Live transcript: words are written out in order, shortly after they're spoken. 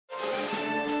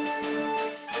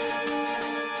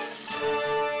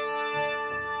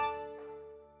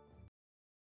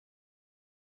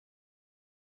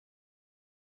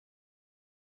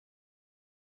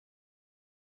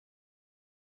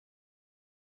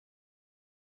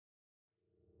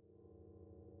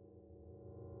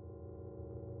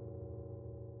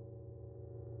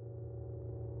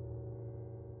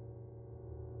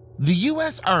The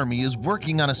U.S. Army is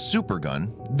working on a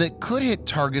supergun that could hit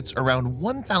targets around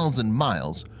 1,000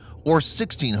 miles or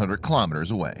 1,600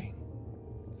 kilometers away.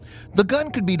 The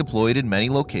gun could be deployed in many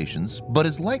locations, but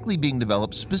is likely being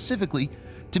developed specifically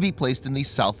to be placed in the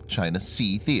South China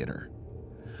Sea theater.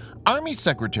 Army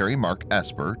Secretary Mark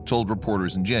Esper told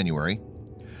reporters in January,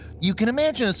 "You can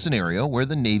imagine a scenario where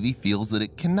the Navy feels that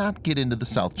it cannot get into the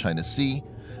South China Sea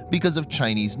because of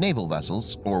Chinese naval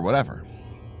vessels or whatever."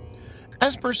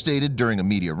 Esper stated during a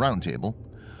media roundtable,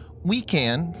 "We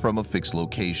can, from a fixed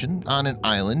location, on an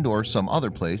island or some other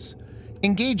place,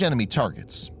 engage enemy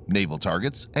targets, naval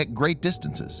targets, at great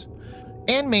distances,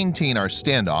 and maintain our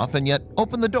standoff and yet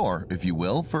open the door, if you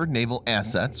will, for naval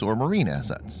assets or marine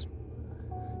assets."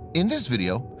 In this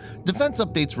video, Defense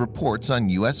Updates reports on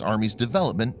U.S. Army's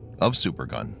development of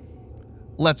supergun.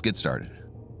 Let's get started.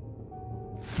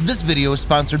 This video is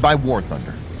sponsored by War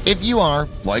Thunder. If you are,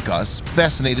 like us,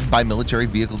 fascinated by military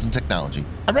vehicles and technology,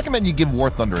 I recommend you give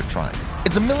War Thunder a try.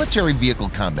 It's a military vehicle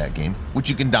combat game which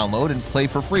you can download and play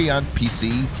for free on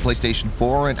PC, PlayStation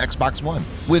 4, and Xbox One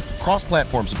with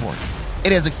cross-platform support.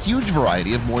 It has a huge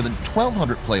variety of more than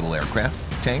 1,200 playable aircraft,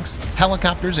 tanks,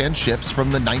 helicopters, and ships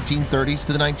from the 1930s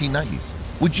to the 1990s,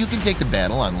 which you can take to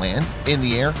battle on land, in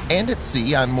the air, and at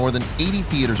sea on more than 80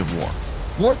 theaters of war.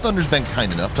 War Thunder's been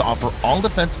kind enough to offer all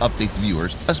Defense Updates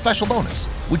viewers a special bonus,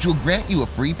 which will grant you a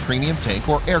free premium tank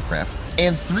or aircraft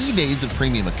and 3 days of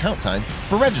premium account time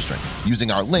for registering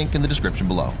using our link in the description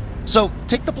below. So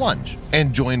take the plunge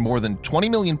and join more than 20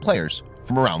 million players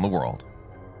from around the world.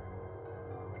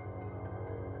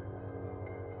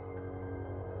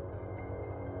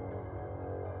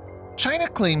 China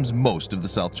claims most of the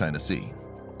South China Sea.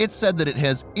 It's said that it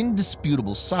has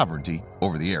indisputable sovereignty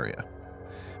over the area.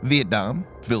 Vietnam,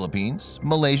 Philippines,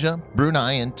 Malaysia,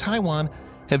 Brunei, and Taiwan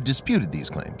have disputed these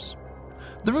claims.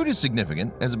 The route is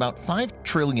significant as about $5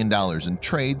 trillion in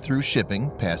trade through shipping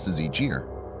passes each year.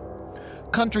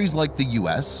 Countries like the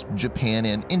U.S., Japan,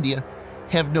 and India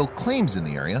have no claims in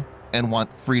the area and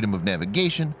want freedom of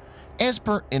navigation as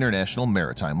per international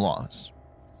maritime laws.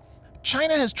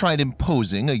 China has tried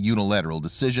imposing a unilateral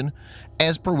decision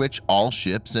as per which all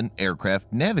ships and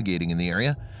aircraft navigating in the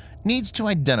area needs to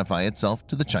identify itself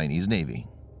to the Chinese Navy.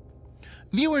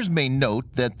 Viewers may note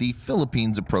that the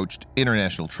Philippines approached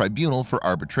International Tribunal for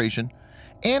arbitration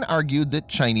and argued that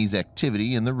Chinese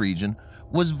activity in the region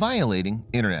was violating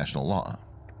international law.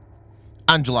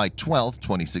 On July 12,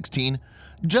 2016,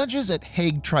 judges at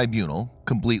Hague Tribunal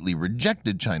completely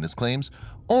rejected China's claims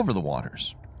over the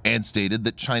waters and stated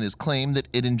that China's claim that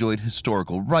it enjoyed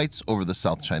historical rights over the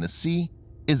South China Sea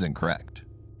is incorrect.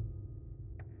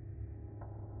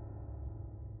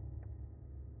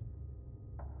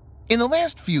 In the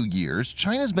last few years,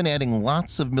 China's been adding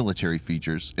lots of military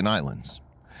features in islands.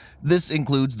 This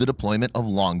includes the deployment of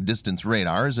long-distance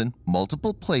radars in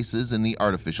multiple places in the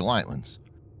artificial islands,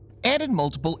 added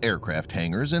multiple aircraft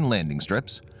hangars and landing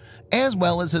strips, as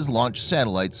well as has launched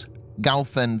satellites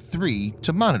Gaofen 3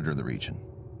 to monitor the region.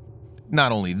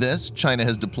 Not only this, China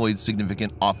has deployed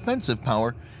significant offensive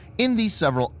power in the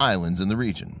several islands in the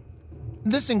region.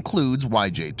 This includes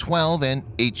YJ-12 and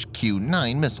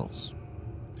HQ-9 missiles.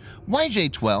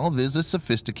 YJ-12 is a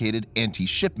sophisticated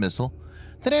anti-ship missile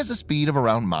that has a speed of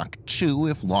around Mach 2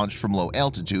 if launched from low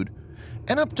altitude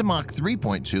and up to Mach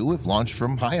 3.2 if launched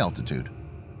from high altitude.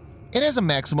 It has a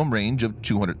maximum range of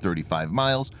 235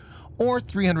 miles or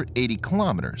 380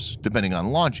 kilometers depending on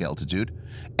launch altitude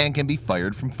and can be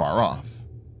fired from far off.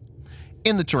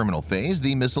 In the terminal phase,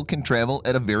 the missile can travel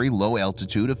at a very low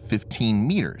altitude of 15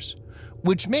 meters,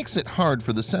 which makes it hard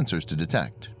for the sensors to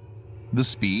detect. The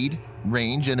speed,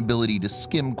 range, and ability to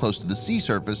skim close to the sea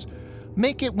surface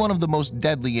make it one of the most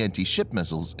deadly anti-ship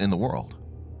missiles in the world.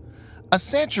 A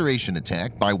saturation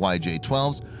attack by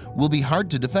YJ-12s will be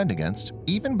hard to defend against,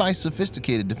 even by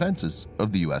sophisticated defenses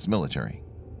of the U.S. military.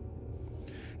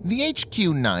 The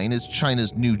HQ-9 is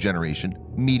China's new generation,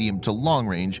 medium to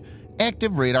long-range,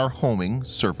 active radar homing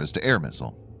surface-to-air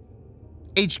missile.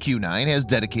 HQ-9 has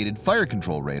dedicated fire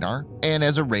control radar and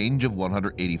has a range of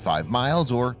 185 miles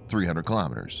or 300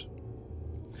 kilometers.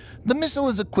 The missile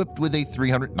is equipped with a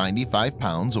 395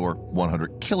 pounds or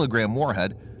 100 kilogram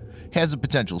warhead, has a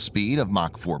potential speed of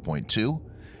Mach 4.2,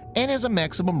 and has a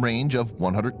maximum range of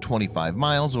 125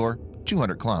 miles or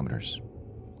 200 kilometers.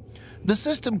 The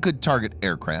system could target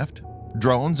aircraft,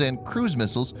 drones, and cruise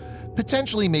missiles,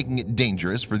 potentially making it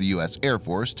dangerous for the U.S. Air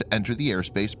Force to enter the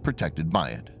airspace protected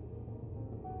by it.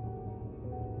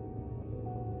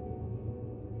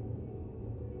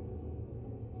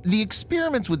 The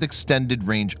experiments with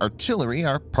extended-range artillery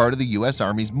are part of the U.S.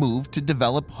 Army's move to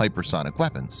develop hypersonic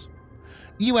weapons.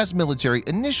 U.S. military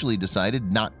initially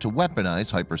decided not to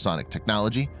weaponize hypersonic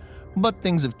technology, but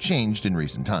things have changed in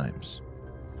recent times.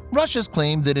 Russia's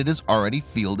claimed that it has already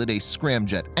fielded a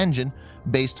scramjet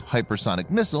engine-based hypersonic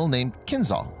missile named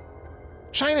Kinzhal.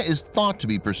 China is thought to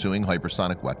be pursuing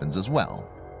hypersonic weapons as well.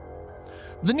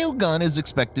 The new gun is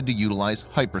expected to utilize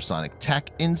hypersonic tech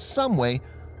in some way,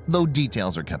 though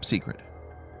details are kept secret.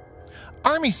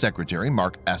 Army Secretary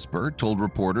Mark Esper told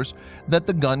reporters that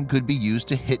the gun could be used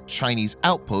to hit Chinese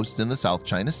outposts in the South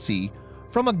China Sea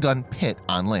from a gun pit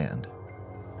on land.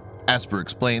 Esper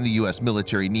explained the U.S.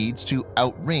 military needs to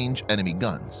outrange enemy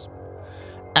guns.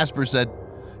 Esper said,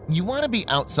 "You want to be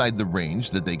outside the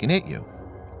range that they can hit you."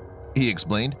 He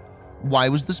explained, "Why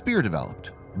was the spear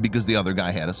developed? Because the other guy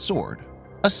had a sword.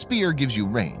 A spear gives you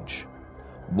range.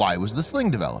 Why was the sling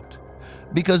developed?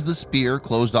 Because the spear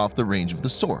closed off the range of the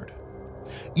sword.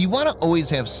 You want to always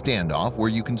have standoff where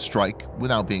you can strike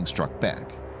without being struck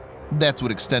back. That's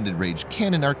what extended range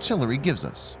cannon artillery gives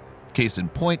us. Case in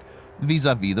point,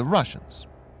 vis-a-vis the Russians."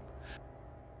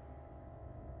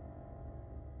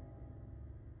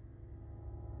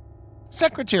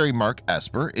 Secretary Mark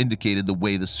Esper indicated the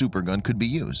way the supergun could be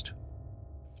used.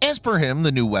 As per him,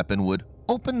 the new weapon would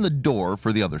open the door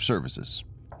for the other services,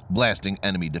 blasting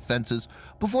enemy defenses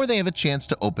before they have a chance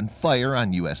to open fire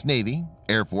on U.S. Navy,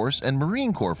 Air Force, and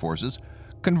Marine Corps forces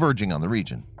converging on the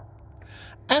region.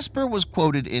 Esper was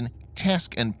quoted in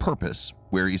Task and Purpose,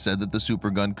 where he said that the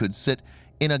supergun could sit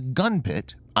in a gun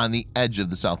pit on the edge of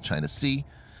the South China Sea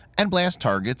and blast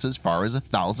targets as far as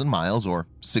 1,000 miles or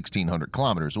 1,600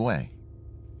 kilometers away.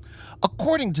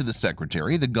 According to the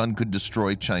Secretary, the gun could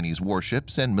destroy Chinese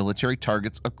warships and military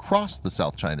targets across the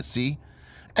South China Sea,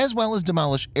 as well as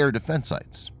demolish air defense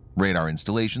sites, radar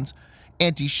installations,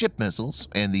 anti-ship missiles,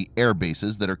 and the air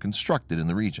bases that are constructed in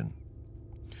the region.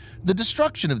 The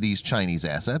destruction of these Chinese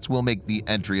assets will make the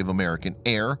entry of American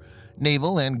air,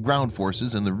 naval, and ground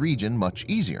forces in the region much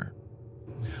easier.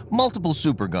 Multiple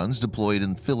superguns deployed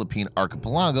in the Philippine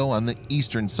archipelago on the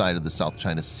eastern side of the South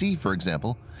China Sea, for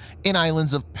example, in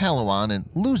islands of Palawan and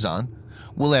Luzon,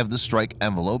 will have the strike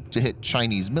envelope to hit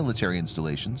Chinese military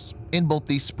installations in both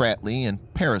the Spratly and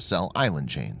Paracel island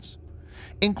chains,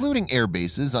 including air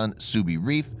bases on Subi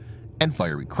Reef and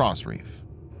Fiery Cross Reef.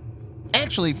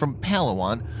 Actually, from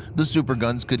Palawan, the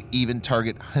superguns could even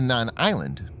target Hainan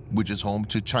Island, which is home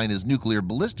to China's nuclear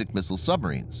ballistic missile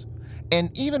submarines, and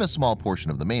even a small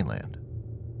portion of the mainland.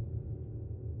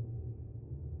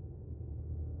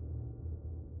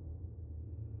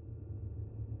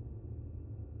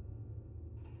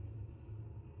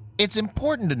 It's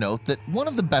important to note that one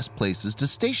of the best places to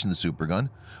station the supergun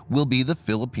will be the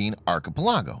Philippine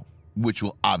archipelago, which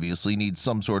will obviously need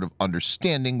some sort of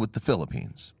understanding with the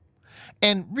Philippines.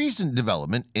 And recent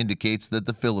development indicates that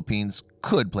the Philippines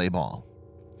could play ball.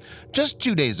 Just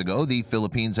 2 days ago, the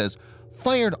Philippines has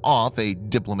fired off a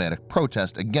diplomatic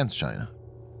protest against China.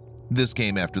 This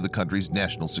came after the country's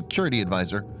national security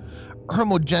advisor,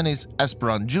 Hermogenes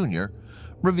Esperon Jr.,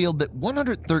 revealed that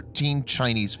 113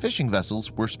 Chinese fishing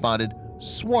vessels were spotted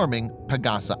swarming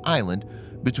Pagasa Island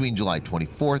between July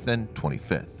 24th and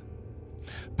 25th.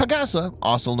 Pagasa,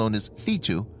 also known as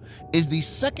Thitu, is the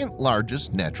second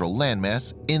largest natural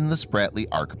landmass in the Spratly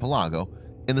Archipelago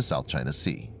in the South China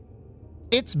Sea.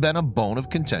 It's been a bone of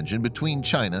contention between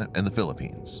China and the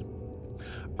Philippines.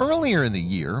 Earlier in the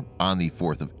year, on the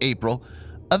 4th of April,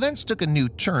 events took a new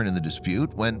turn in the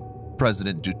dispute when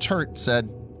President Duterte said,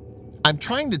 "I'm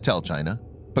trying to tell China,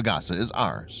 Pagasa is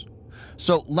ours.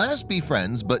 So let us be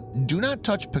friends, but do not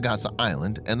touch Pagasa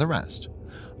Island and the rest.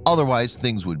 Otherwise,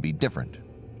 things would be different."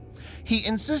 He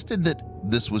insisted that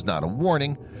this was not a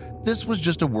warning, this was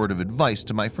just a word of advice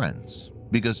to my friends,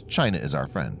 because China is our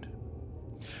friend.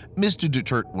 Mr.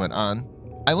 Duterte went on,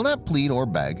 "I will not plead or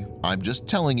beg, I'm just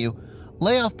telling you,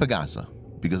 lay off Pagasa,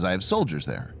 because I have soldiers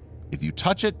there. If you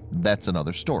touch it, that's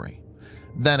another story.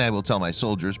 Then I will tell my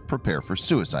soldiers prepare for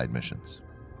suicide missions."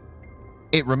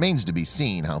 It remains to be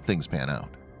seen how things pan out.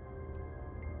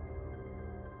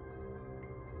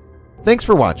 Thanks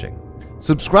for watching.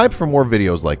 Subscribe for more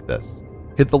videos like this.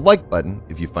 Hit the like button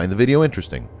if you find the video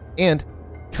interesting, and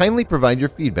kindly provide your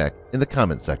feedback in the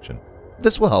comment section.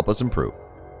 This will help us improve.